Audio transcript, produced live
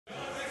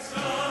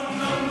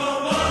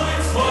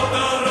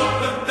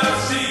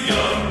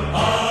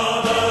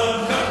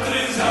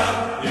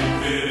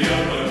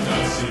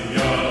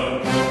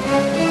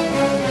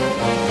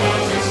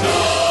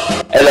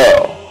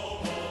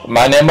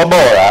my name is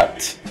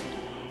Borat.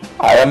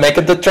 I am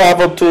making the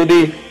travel to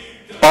the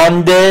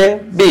Bondi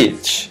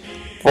Beach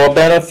for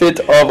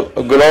benefit of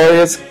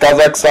glorious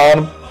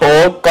Kazakhstan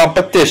pole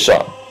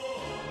competition.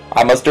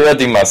 I must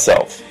ready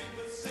myself.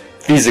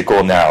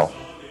 Physical now.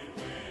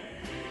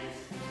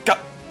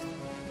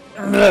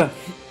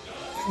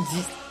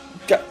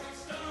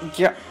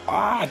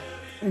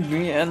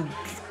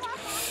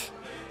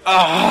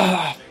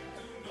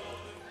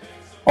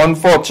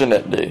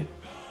 Unfortunately,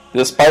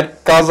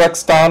 despite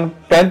Kazakhstan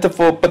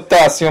plentiful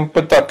potassium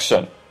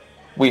production,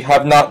 we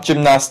have not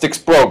gymnastics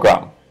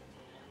program.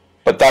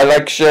 But I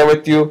like share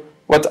with you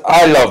what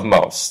I love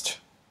most.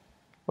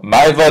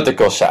 My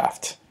vertical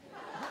shaft.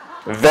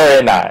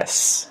 Very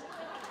nice.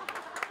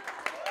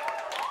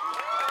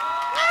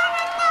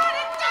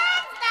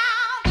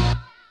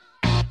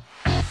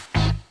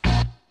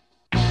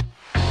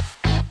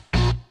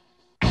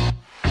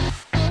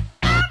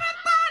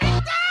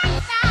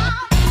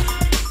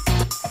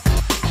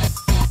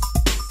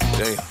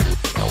 Damn,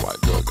 that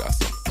white girl got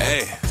some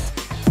ass.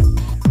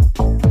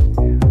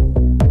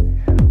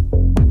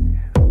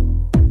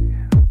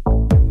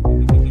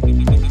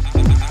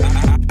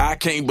 I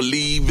can't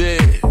believe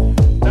it.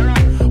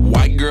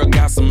 White girl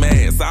got some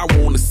ass, I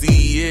wanna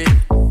see it.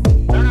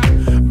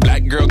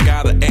 Black girl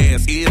got an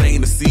ass, it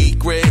ain't a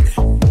secret.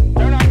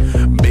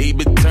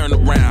 Baby, turn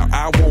around,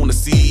 I wanna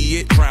see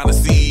it. Trying to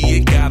see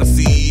it, gotta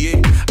see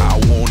it. I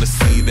wanna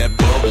see that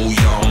bubble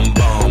yum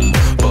bum.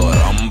 But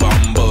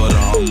bum, bubble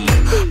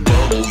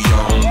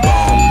yum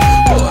bum.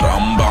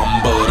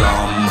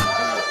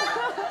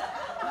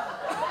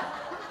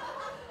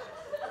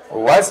 But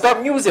Why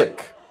stop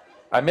music?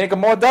 I make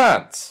more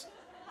dance.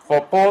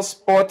 For pole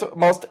sport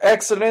most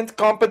excellent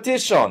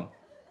competition.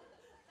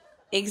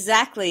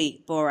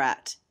 Exactly,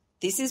 Borat.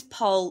 This is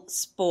pole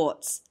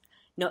sports,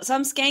 not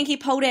some skanky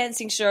pole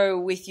dancing show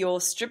with your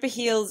stripper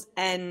heels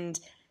and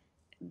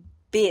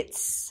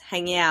bits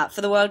hanging out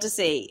for the world to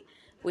see.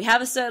 We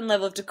have a certain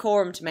level of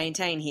decorum to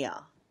maintain here.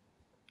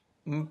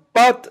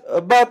 But,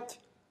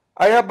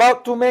 I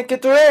about to make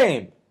it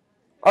rain.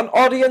 On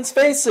audience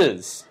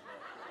faces.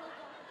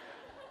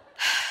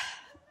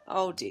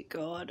 Oh dear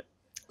God.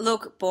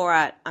 Look,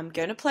 Borat, I'm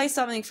going to play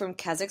something from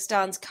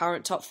Kazakhstan's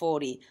current top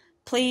 40.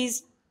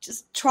 Please,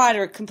 just try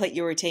to complete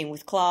your routine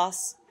with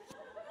class.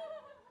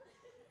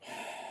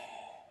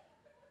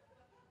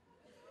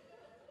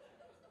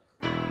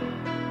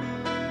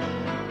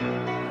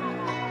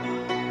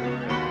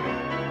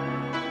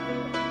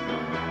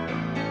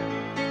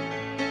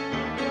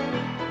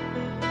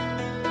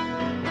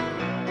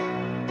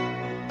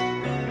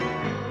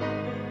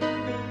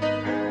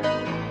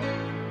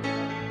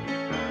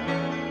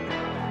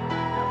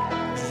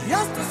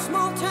 Just a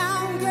small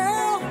town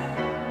girl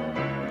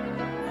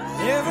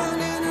living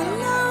in a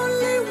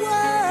lonely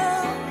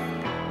world.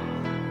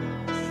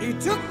 She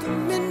took the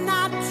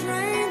midnight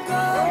train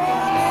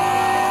going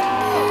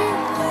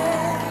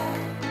anywhere.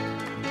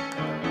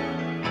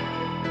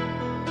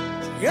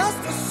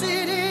 Just a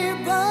city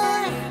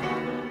boy,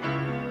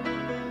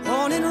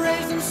 born and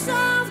raised in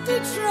South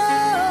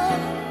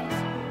Detroit.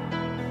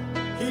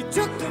 He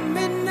took the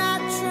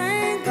midnight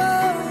train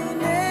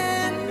going anywhere.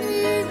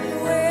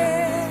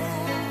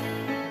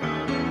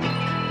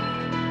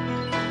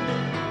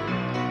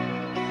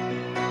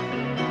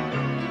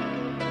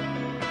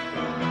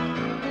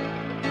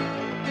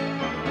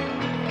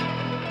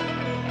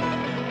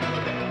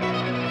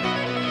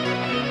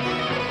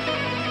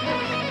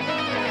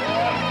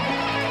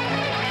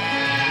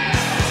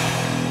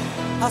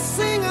 A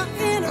singer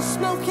in a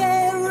smoky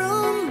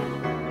room,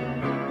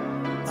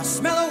 the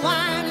smell of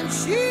wine and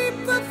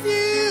cheap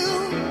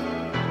perfume.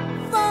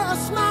 For a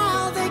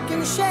smile they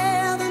can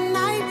share the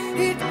night.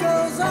 It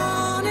goes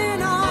on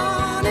and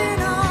on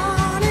and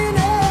on and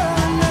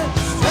on.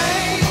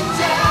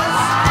 Strangers.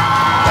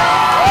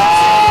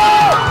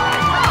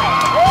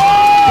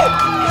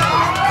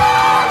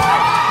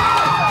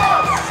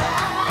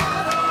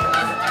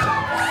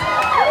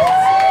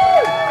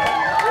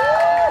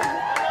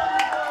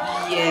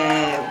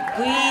 Yeah,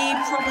 we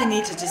probably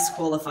need to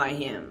disqualify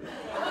him.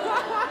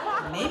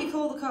 Maybe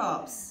call the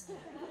cops.